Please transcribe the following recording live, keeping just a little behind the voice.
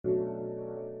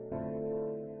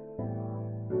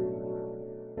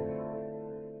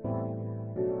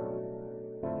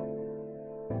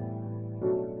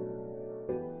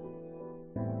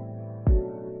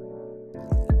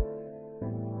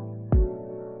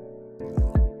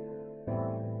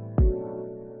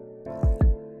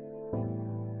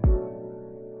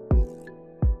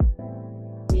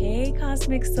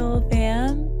Cosmic Soul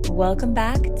fam. Welcome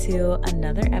back to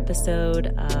another episode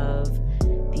of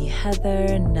the Heather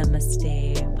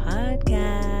Namaste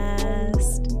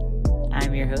podcast.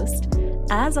 I'm your host,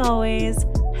 as always,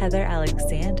 Heather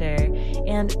Alexander,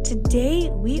 and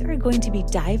today we are going to be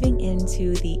diving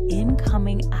into the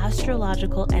incoming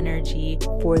astrological energy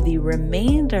for the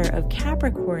remainder of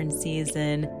Capricorn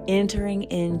season, entering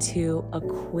into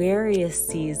Aquarius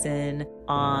season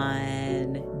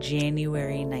on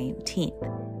January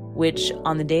 19th, which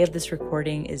on the day of this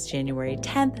recording is January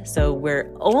 10th. So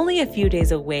we're only a few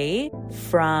days away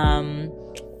from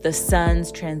the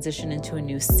sun's transition into a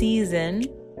new season.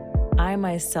 I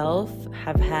myself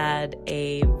have had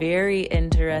a very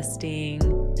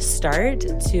interesting start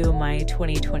to my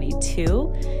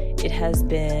 2022. It has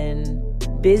been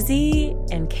busy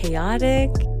and chaotic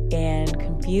and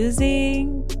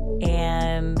confusing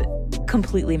and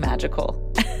completely magical.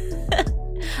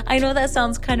 I know that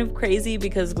sounds kind of crazy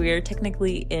because we are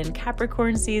technically in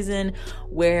Capricorn season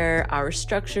where our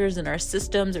structures and our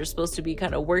systems are supposed to be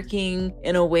kind of working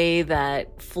in a way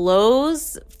that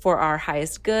flows for our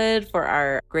highest good, for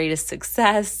our greatest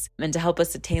success, and to help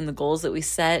us attain the goals that we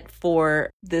set for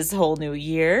this whole new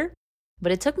year.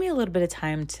 But it took me a little bit of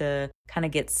time to kind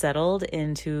of get settled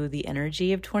into the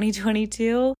energy of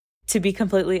 2022. To be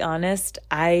completely honest,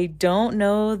 I don't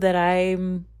know that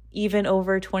I'm even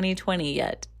over 2020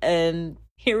 yet. And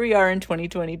here we are in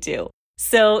 2022.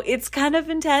 So it's kind of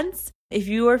intense. If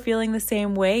you are feeling the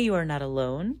same way, you are not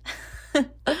alone.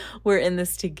 We're in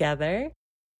this together.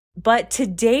 But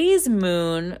today's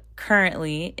moon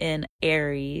currently in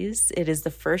Aries, it is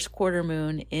the first quarter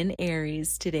moon in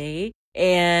Aries today.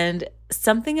 And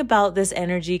something about this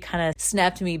energy kind of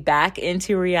snapped me back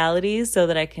into reality so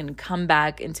that I can come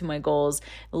back into my goals,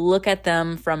 look at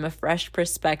them from a fresh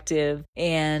perspective,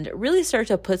 and really start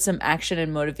to put some action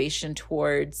and motivation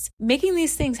towards making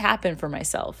these things happen for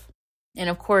myself. And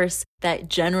of course, that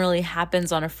generally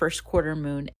happens on a first quarter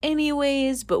moon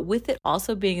anyways, but with it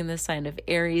also being in the sign of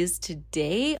Aries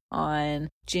today on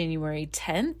January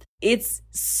 10th, it's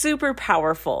super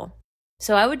powerful.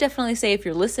 So I would definitely say if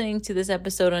you're listening to this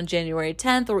episode on January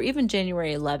 10th or even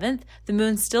January 11th, the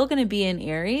moon's still going to be in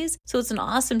Aries. So it's an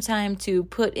awesome time to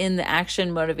put in the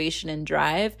action, motivation, and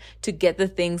drive to get the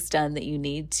things done that you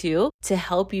need to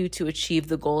help you to achieve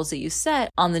the goals that you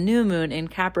set on the new moon in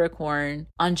Capricorn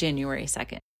on January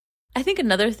 2nd. I think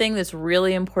another thing that's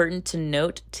really important to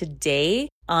note today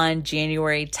on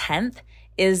January 10th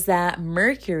is that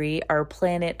Mercury, our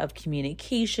planet of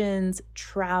communications,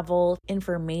 travel,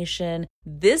 information,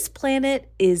 this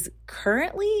planet is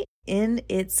currently in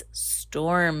its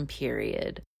storm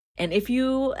period. And if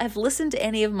you have listened to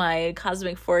any of my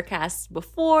cosmic forecasts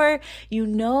before, you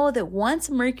know that once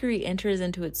Mercury enters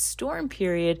into its storm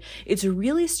period, it's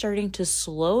really starting to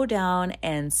slow down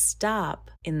and stop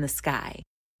in the sky.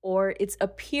 Or it's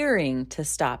appearing to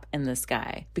stop in the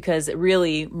sky, because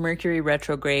really Mercury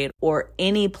retrograde or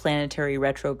any planetary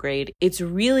retrograde, it's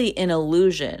really an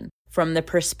illusion from the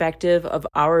perspective of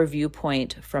our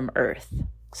viewpoint from Earth.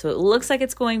 So it looks like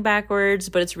it's going backwards,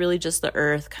 but it's really just the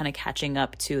Earth kind of catching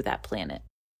up to that planet.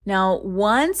 Now,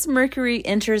 once Mercury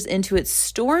enters into its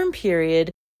storm period,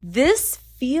 this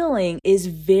feeling is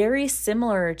very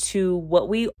similar to what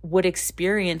we would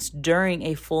experience during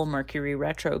a full Mercury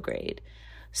retrograde.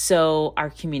 So our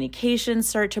communications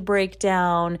start to break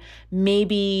down.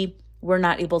 Maybe we're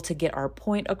not able to get our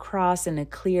point across in a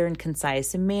clear and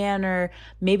concise manner.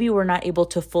 Maybe we're not able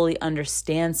to fully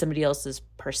understand somebody else's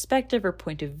perspective or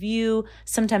point of view.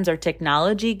 Sometimes our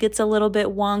technology gets a little bit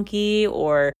wonky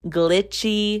or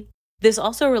glitchy. This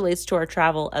also relates to our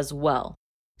travel as well.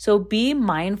 So be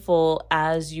mindful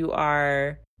as you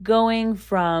are going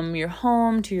from your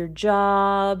home to your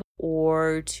job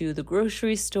or to the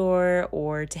grocery store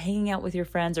or to hanging out with your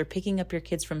friends or picking up your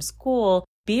kids from school.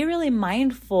 Be really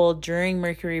mindful during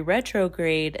Mercury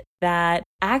retrograde that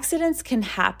accidents can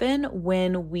happen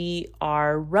when we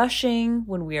are rushing,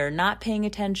 when we are not paying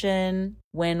attention,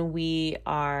 when we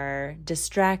are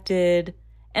distracted.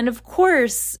 And of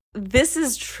course, this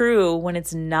is true when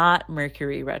it's not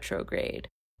Mercury retrograde.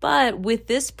 But with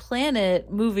this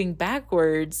planet moving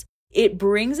backwards, it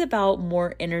brings about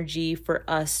more energy for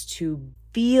us to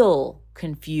feel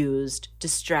confused,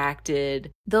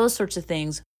 distracted, those sorts of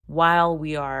things while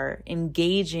we are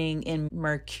engaging in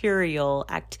mercurial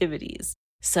activities,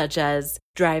 such as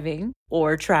driving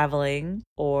or traveling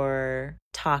or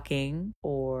talking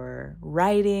or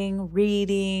writing,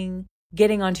 reading,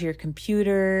 getting onto your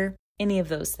computer, any of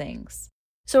those things.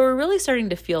 So we're really starting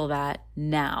to feel that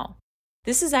now.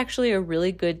 This is actually a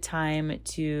really good time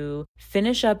to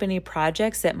finish up any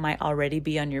projects that might already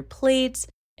be on your plate,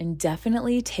 And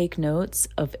definitely take notes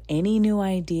of any new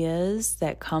ideas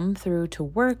that come through to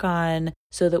work on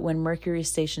so that when Mercury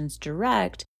stations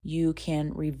direct, you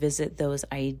can revisit those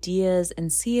ideas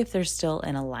and see if they're still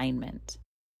in alignment.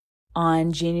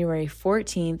 On January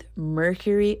 14th,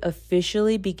 Mercury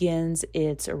officially begins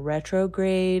its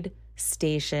retrograde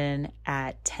station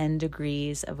at 10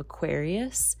 degrees of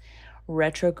Aquarius,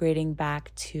 retrograding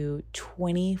back to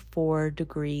 24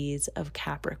 degrees of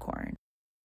Capricorn.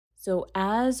 So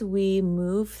as we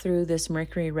move through this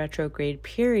Mercury retrograde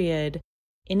period,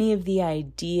 any of the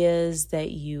ideas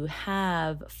that you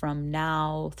have from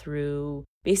now through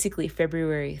basically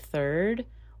February 3rd,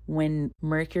 when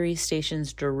Mercury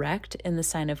stations direct in the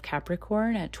sign of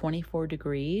Capricorn at 24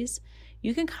 degrees,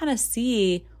 you can kind of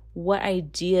see what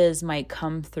ideas might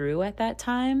come through at that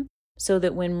time so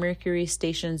that when Mercury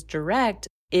stations direct,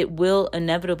 it will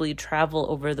inevitably travel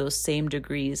over those same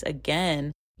degrees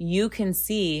again. You can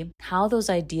see how those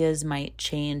ideas might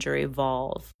change or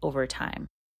evolve over time.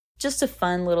 Just a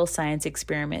fun little science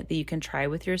experiment that you can try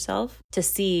with yourself to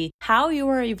see how you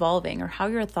are evolving or how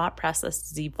your thought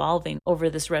process is evolving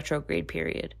over this retrograde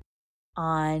period.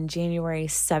 On January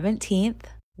 17th,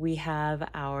 we have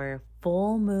our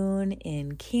full moon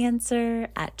in Cancer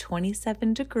at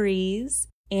 27 degrees.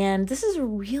 And this is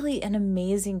really an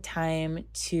amazing time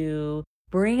to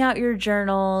bring out your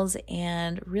journals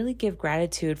and really give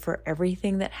gratitude for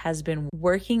everything that has been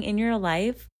working in your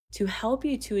life to help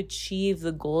you to achieve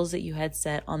the goals that you had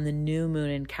set on the new moon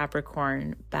in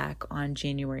Capricorn back on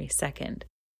January 2nd.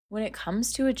 When it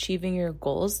comes to achieving your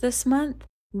goals this month,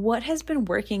 what has been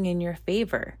working in your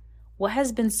favor? What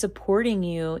has been supporting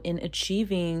you in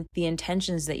achieving the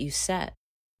intentions that you set?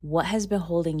 What has been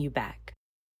holding you back?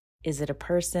 Is it a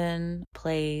person,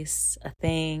 place, a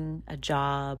thing, a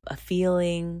job, a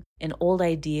feeling, an old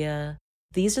idea?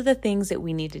 These are the things that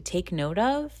we need to take note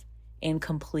of and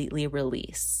completely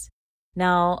release.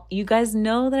 Now, you guys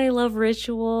know that I love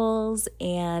rituals,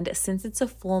 and since it's a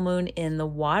full moon in the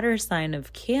water sign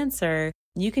of Cancer,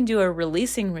 you can do a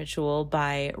releasing ritual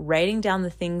by writing down the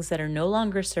things that are no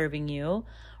longer serving you,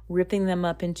 ripping them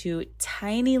up into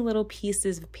tiny little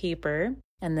pieces of paper,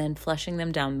 and then flushing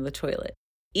them down the toilet.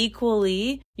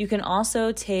 Equally, you can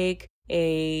also take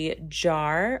a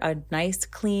jar, a nice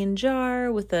clean jar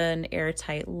with an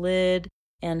airtight lid,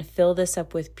 and fill this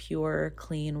up with pure,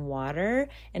 clean water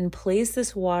and place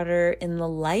this water in the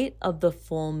light of the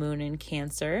full moon in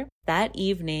Cancer that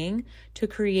evening to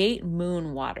create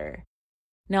moon water.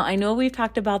 Now, I know we've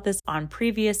talked about this on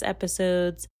previous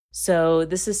episodes, so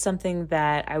this is something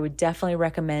that I would definitely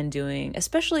recommend doing,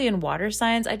 especially in water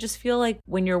signs. I just feel like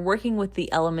when you're working with the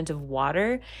element of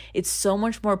water, it's so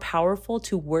much more powerful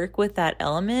to work with that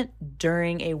element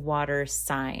during a water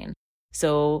sign.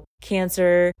 So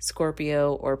Cancer,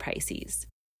 Scorpio, or Pisces.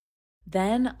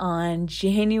 Then on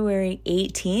January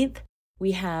 18th,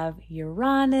 we have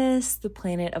Uranus, the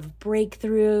planet of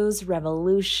breakthroughs,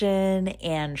 revolution,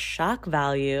 and shock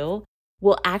value,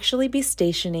 will actually be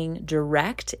stationing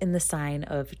direct in the sign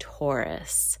of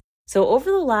Taurus. So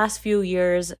over the last few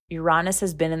years, Uranus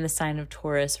has been in the sign of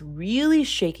Taurus, really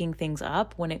shaking things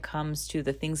up when it comes to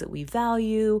the things that we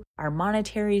value, our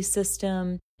monetary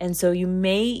system. And so you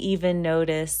may even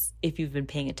notice, if you've been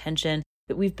paying attention,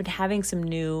 that we've been having some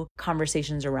new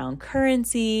conversations around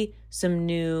currency, some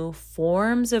new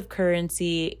forms of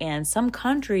currency, and some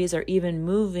countries are even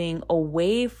moving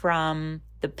away from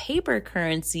the paper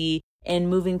currency and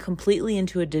moving completely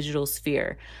into a digital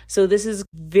sphere. So this is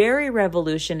very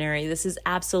revolutionary. This is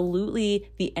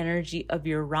absolutely the energy of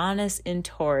Uranus in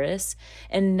Taurus.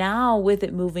 And now with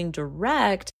it moving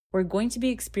direct, we're going to be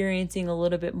experiencing a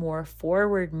little bit more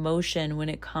forward motion when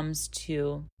it comes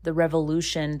to the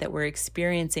revolution that we're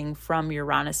experiencing from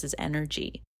Uranus's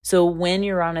energy. So when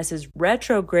Uranus is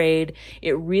retrograde,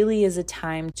 it really is a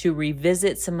time to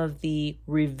revisit some of the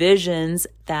revisions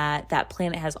that that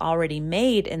planet has already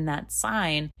made in that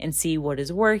sign and see what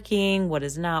is working, what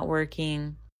is not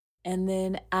working. And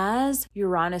then as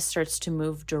Uranus starts to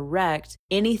move direct,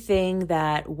 anything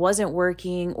that wasn't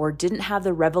working or didn't have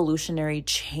the revolutionary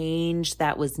change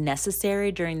that was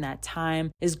necessary during that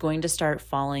time is going to start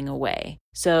falling away.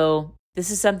 So this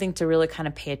is something to really kind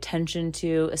of pay attention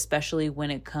to, especially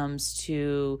when it comes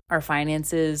to our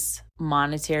finances,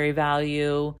 monetary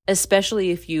value,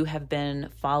 especially if you have been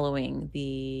following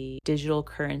the digital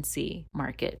currency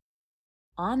market.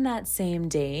 On that same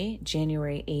day,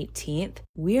 January 18th,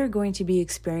 we are going to be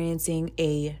experiencing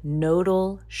a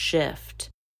nodal shift.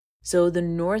 So the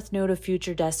North Node of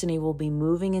Future Destiny will be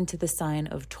moving into the sign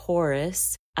of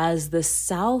Taurus as the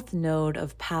South Node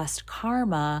of Past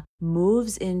Karma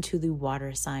moves into the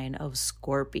water sign of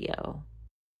Scorpio.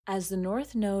 As the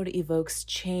North Node evokes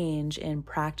change in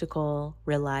practical,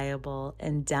 reliable,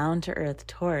 and down-to-earth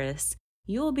Taurus,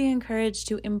 you will be encouraged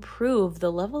to improve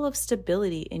the level of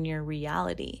stability in your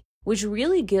reality, which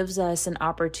really gives us an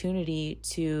opportunity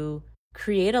to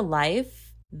create a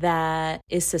life that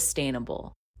is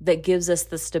sustainable, that gives us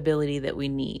the stability that we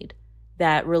need,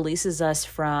 that releases us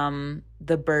from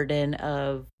the burden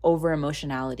of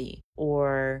over-emotionality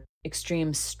or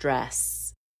extreme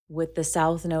stress. With the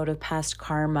South Node of past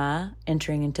karma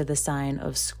entering into the sign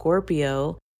of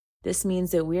Scorpio, this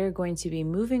means that we are going to be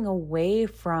moving away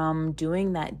from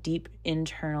doing that deep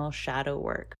internal shadow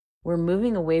work. We're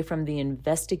moving away from the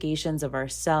investigations of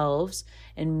ourselves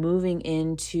and moving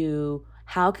into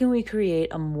how can we create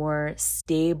a more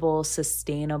stable,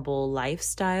 sustainable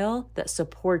lifestyle that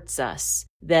supports us,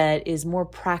 that is more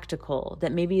practical,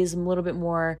 that maybe is a little bit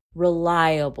more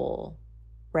reliable,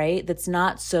 right? That's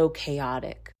not so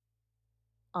chaotic.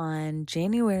 On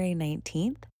January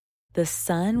 19th, the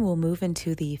sun will move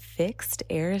into the fixed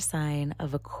air sign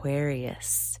of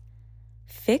Aquarius.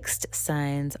 Fixed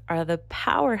signs are the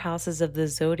powerhouses of the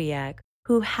zodiac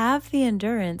who have the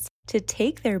endurance to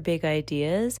take their big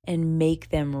ideas and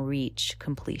make them reach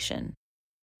completion.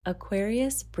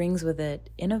 Aquarius brings with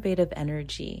it innovative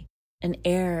energy, an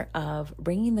air of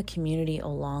bringing the community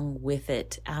along with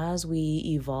it as we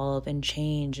evolve and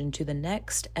change into the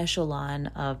next echelon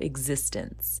of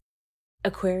existence.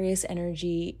 Aquarius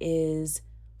energy is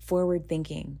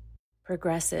forward-thinking,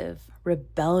 progressive,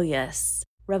 rebellious,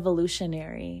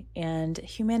 revolutionary, and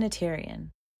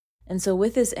humanitarian. And so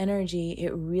with this energy,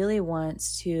 it really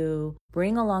wants to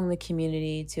bring along the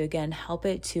community to, again, help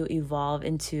it to evolve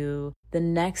into the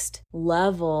next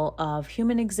level of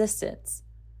human existence.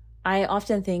 I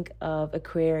often think of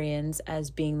Aquarians as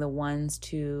being the ones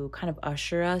to kind of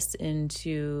usher us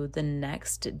into the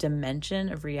next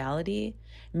dimension of reality,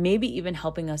 maybe even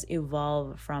helping us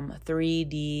evolve from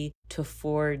 3D to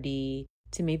 4D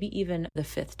to maybe even the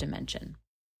fifth dimension.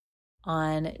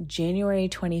 On January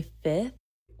 25th,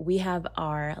 we have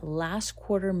our last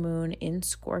quarter moon in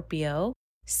Scorpio,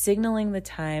 signaling the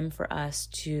time for us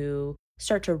to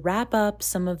start to wrap up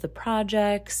some of the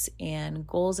projects and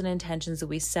goals and intentions that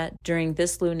we set during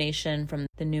this lunation from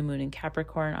the new moon in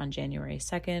Capricorn on January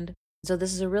 2nd. So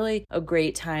this is a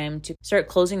great time to start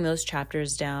closing those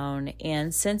chapters down.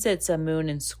 And since it's a moon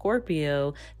in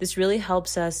Scorpio, this really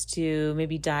helps us to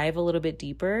maybe dive a little bit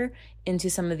deeper into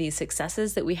some of these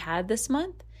successes that we had this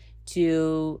month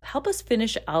to help us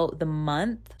finish out the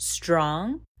month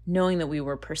strong, knowing that we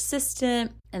were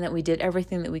persistent and that we did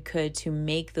everything that we could to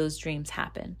make those dreams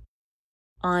happen.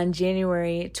 On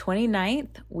January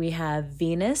 29th, we have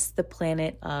Venus, the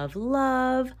planet of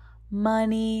love,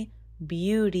 money,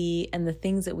 beauty, and the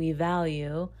things that we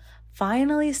value,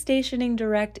 finally stationing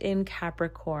direct in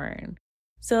Capricorn.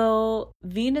 So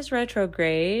Venus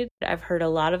retrograde, I've heard a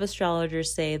lot of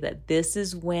astrologers say that this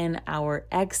is when our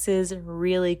exes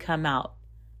really come out.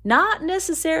 Not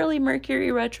necessarily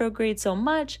Mercury retrograde so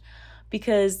much,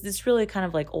 because it's really kind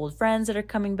of like old friends that are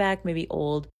coming back, maybe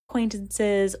old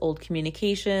acquaintances, old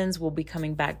communications will be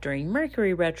coming back during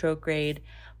Mercury retrograde.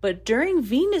 But during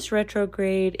Venus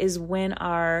retrograde is when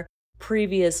our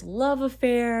previous love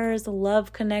affairs,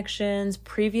 love connections,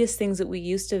 previous things that we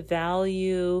used to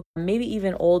value, maybe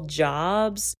even old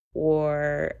jobs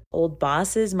or old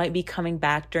bosses might be coming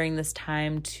back during this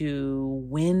time to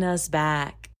win us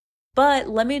back. But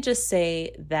let me just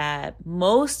say that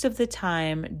most of the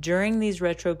time during these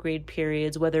retrograde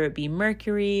periods, whether it be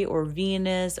Mercury or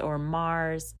Venus or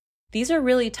Mars, these are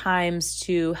really times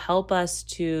to help us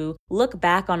to look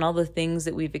back on all the things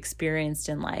that we've experienced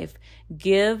in life,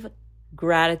 give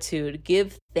gratitude,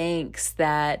 give thanks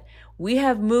that we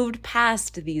have moved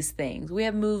past these things. We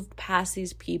have moved past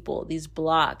these people, these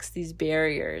blocks, these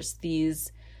barriers,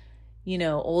 these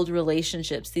old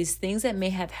relationships, these things that may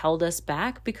have held us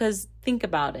back. Because think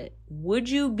about it. Would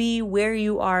you be where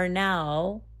you are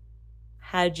now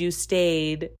had you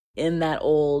stayed in that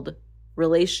old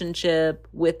relationship,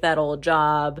 with that old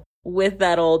job, with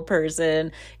that old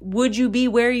person? Would you be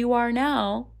where you are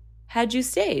now had you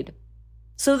stayed?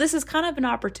 So this is kind of an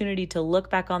opportunity to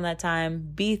look back on that time,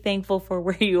 be thankful for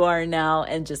where you are now,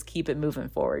 and just keep it moving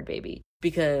forward, baby.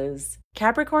 Because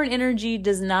Capricorn energy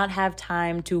does not have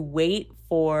time to wait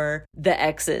for the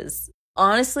exes.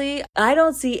 Honestly, I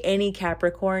don't see any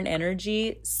Capricorn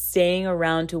energy staying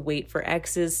around to wait for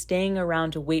exes, staying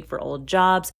around to wait for old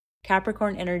jobs.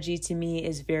 Capricorn energy to me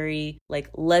is very like,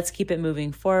 let's keep it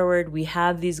moving forward. We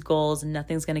have these goals.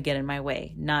 Nothing's going to get in my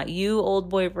way. Not you,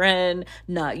 old boyfriend,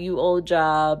 not you, old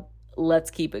job. Let's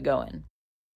keep it going.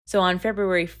 So on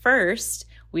February 1st,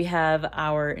 We have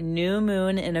our new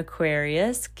moon in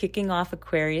Aquarius, kicking off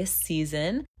Aquarius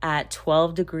season at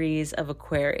 12 degrees of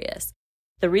Aquarius.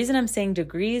 The reason I'm saying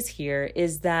degrees here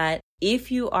is that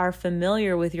if you are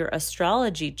familiar with your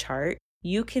astrology chart,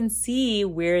 you can see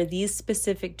where these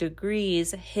specific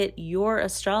degrees hit your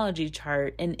astrology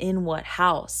chart and in what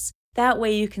house. That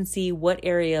way you can see what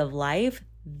area of life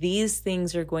these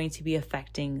things are going to be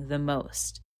affecting the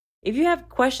most. If you have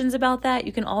questions about that,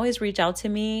 you can always reach out to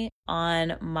me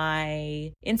on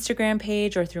my Instagram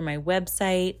page or through my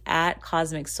website at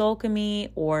Cosmic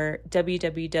Soulchemy or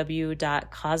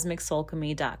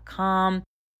www.cosmicsoulchemy.com.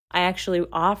 I actually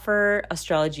offer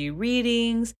astrology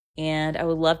readings, and I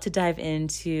would love to dive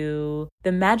into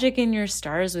the magic in your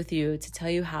stars with you to tell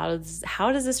you how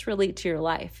does this relate to your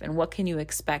life and what can you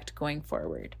expect going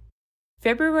forward.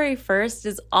 February 1st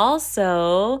is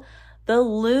also the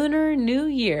Lunar New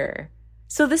Year.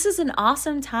 So this is an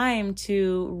awesome time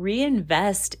to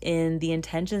reinvest in the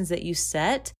intentions that you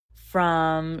set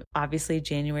from obviously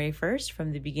January 1st,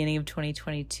 from the beginning of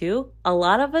 2022. A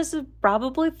lot of us have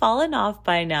probably fallen off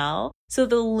by now. So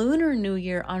the Lunar New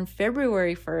Year on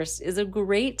February 1st is a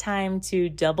great time to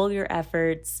double your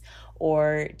efforts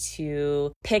or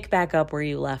to pick back up where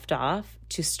you left off,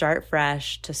 to start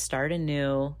fresh, to start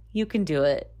anew. You can do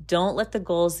it. Don't let the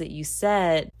goals that you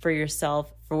set for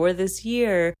yourself for this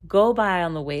year go by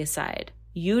on the wayside.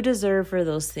 You deserve for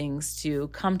those things to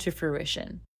come to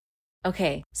fruition.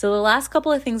 Okay, so the last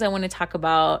couple of things I want to talk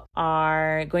about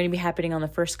are going to be happening on the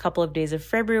first couple of days of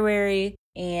February.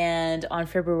 And on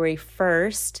February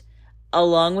 1st,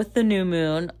 along with the new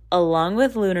moon, along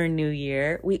with Lunar New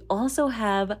Year, we also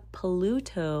have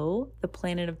Pluto, the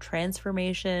planet of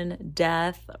transformation,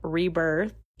 death,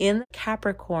 rebirth, in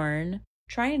Capricorn,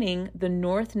 trining the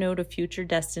North Node of future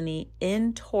destiny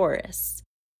in Taurus.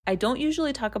 I don't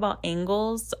usually talk about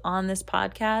angles on this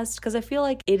podcast because I feel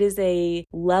like it is a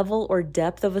level or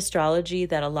depth of astrology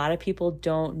that a lot of people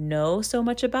don't know so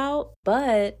much about.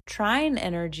 But trine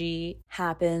energy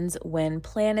happens when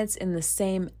planets in the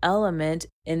same element,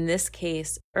 in this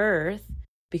case, Earth,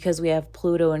 because we have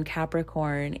Pluto in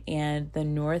Capricorn and the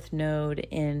North Node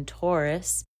in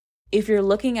Taurus. If you're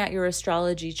looking at your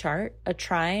astrology chart, a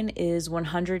trine is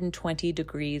 120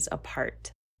 degrees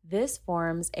apart. This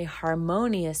forms a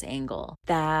harmonious angle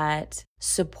that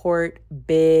support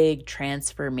big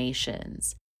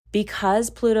transformations. Because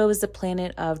Pluto is the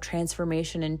planet of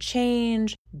transformation and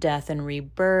change, death and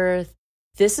rebirth,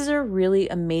 this is a really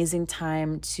amazing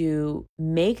time to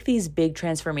make these big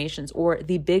transformations, or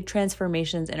the big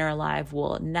transformations in our life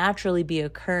will naturally be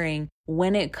occurring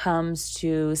when it comes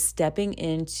to stepping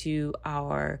into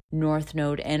our North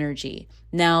Node energy.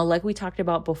 Now, like we talked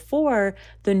about before,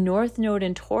 the North Node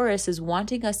in Taurus is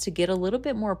wanting us to get a little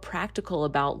bit more practical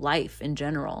about life in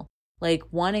general, like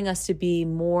wanting us to be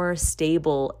more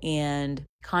stable and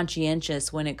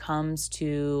conscientious when it comes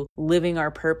to living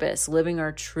our purpose, living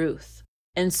our truth.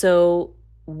 And so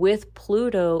with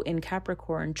Pluto in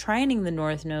Capricorn trining the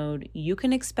North Node, you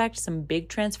can expect some big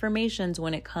transformations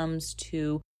when it comes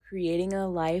to creating a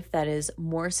life that is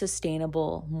more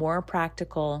sustainable, more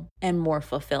practical, and more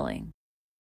fulfilling.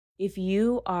 If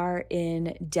you are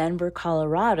in Denver,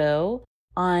 Colorado,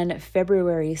 on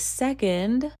February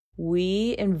 2nd,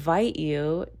 we invite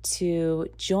you to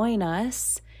join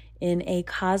us in a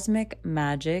cosmic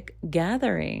magic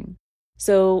gathering.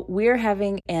 So we're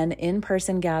having an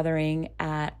in-person gathering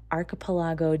at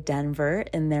Archipelago Denver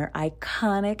in their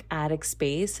iconic attic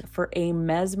space for a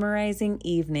mesmerizing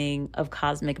evening of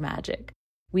cosmic magic.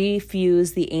 We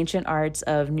fuse the ancient arts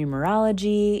of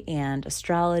numerology and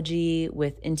astrology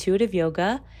with intuitive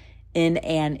yoga in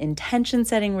an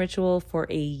intention-setting ritual for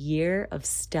a year of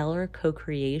stellar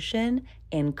co-creation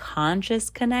and conscious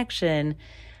connection,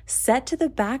 set to the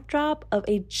backdrop of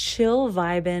a chill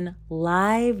vibin'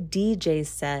 live DJ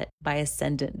set by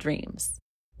Ascendant Dreams.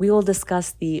 We will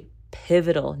discuss the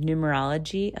pivotal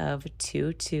numerology of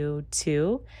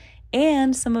 222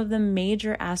 and some of the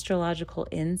major astrological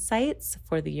insights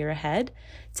for the year ahead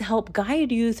to help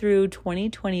guide you through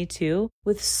 2022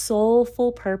 with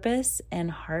soulful purpose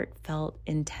and heartfelt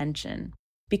intention.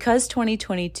 Because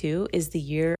 2022 is the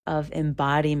year of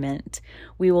embodiment,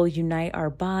 we will unite our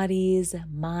bodies,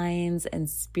 minds, and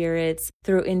spirits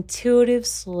through intuitive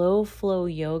slow flow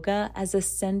yoga as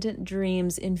Ascendant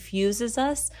Dreams infuses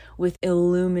us with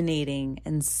illuminating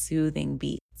and soothing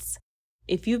beats.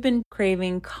 If you've been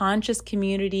craving conscious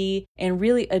community and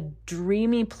really a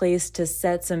dreamy place to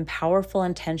set some powerful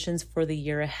intentions for the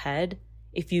year ahead,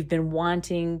 If you've been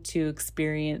wanting to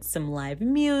experience some live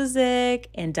music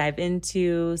and dive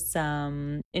into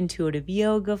some intuitive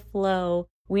yoga flow,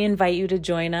 we invite you to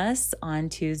join us on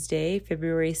Tuesday,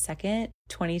 February 2nd,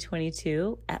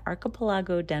 2022 at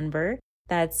Archipelago, Denver.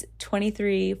 That's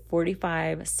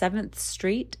 2345 7th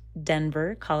Street,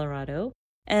 Denver, Colorado.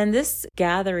 And this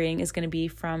gathering is going to be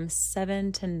from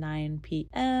 7 to 9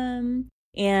 p.m.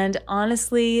 And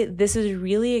honestly, this is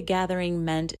really a gathering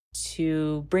meant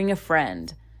to bring a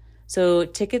friend. So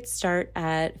tickets start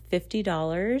at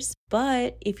 $50,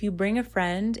 but if you bring a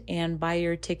friend and buy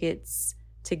your tickets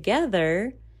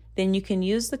together, then you can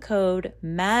use the code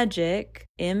MAGIC,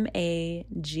 MAGICK,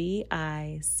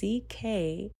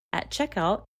 at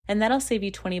checkout, and that'll save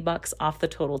you $20 off the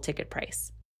total ticket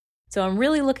price. So I'm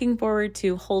really looking forward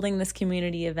to holding this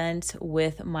community event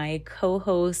with my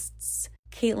co-hosts,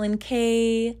 Caitlin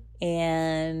K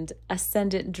and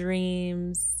Ascendant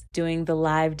Dreams, doing the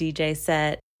live DJ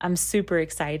set. I'm super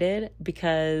excited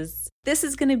because this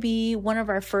is going to be one of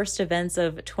our first events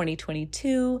of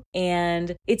 2022,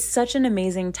 and it's such an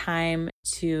amazing time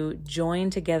to join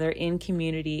together in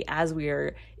community as we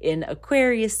are in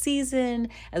Aquarius season,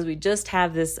 as we just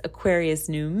have this Aquarius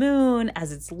new moon,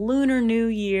 as it's Lunar New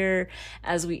Year,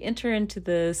 as we enter into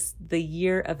the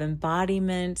year of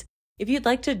embodiment. If you'd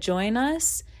like to join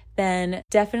us, then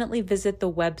definitely visit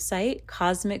the website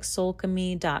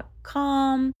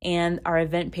cosmicsoulchemy.com, and our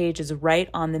event page is right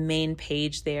on the main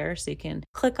page there, so you can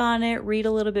click on it, read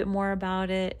a little bit more about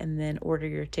it, and then order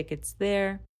your tickets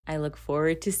there. I look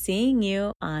forward to seeing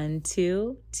you on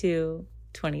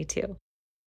 2/2/22.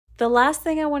 The last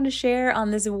thing I want to share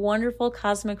on this wonderful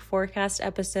cosmic forecast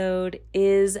episode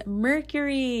is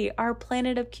Mercury, our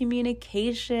planet of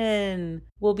communication,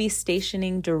 will be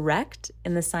stationing direct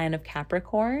in the sign of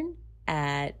Capricorn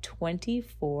at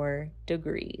 24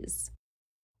 degrees.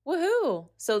 Woohoo!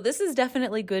 So this is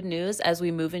definitely good news as we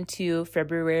move into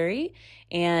February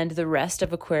and the rest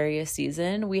of Aquarius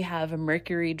season. We have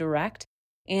Mercury direct.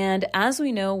 And as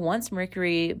we know, once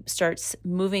Mercury starts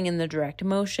moving in the direct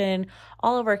motion,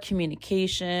 all of our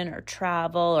communication, our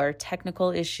travel, our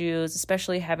technical issues,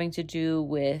 especially having to do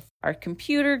with our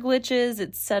computer glitches,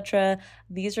 etc.,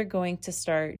 these are going to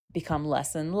start become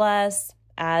less and less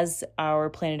as our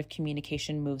planet of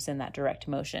communication moves in that direct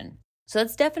motion. So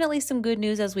that's definitely some good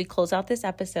news as we close out this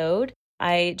episode.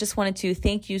 I just wanted to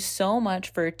thank you so much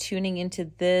for tuning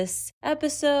into this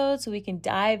episode so we can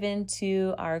dive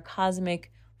into our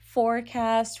cosmic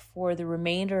forecast for the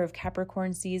remainder of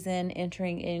Capricorn season,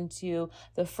 entering into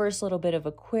the first little bit of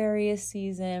Aquarius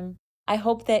season. I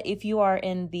hope that if you are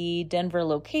in the Denver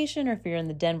location or if you're in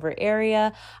the Denver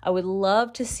area, I would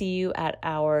love to see you at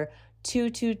our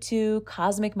 2/2/2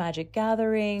 Cosmic Magic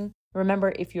Gathering.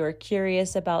 Remember, if you're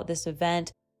curious about this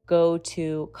event, go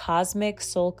to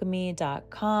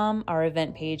cosmicsoulchemy.com. Our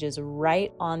event page is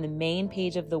right on the main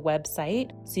page of the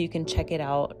website, so you can check it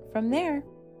out from there.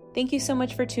 Thank you so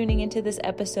much for tuning into this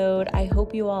episode. I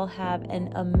hope you all have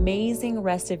an amazing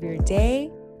rest of your day.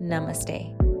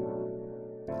 Namaste.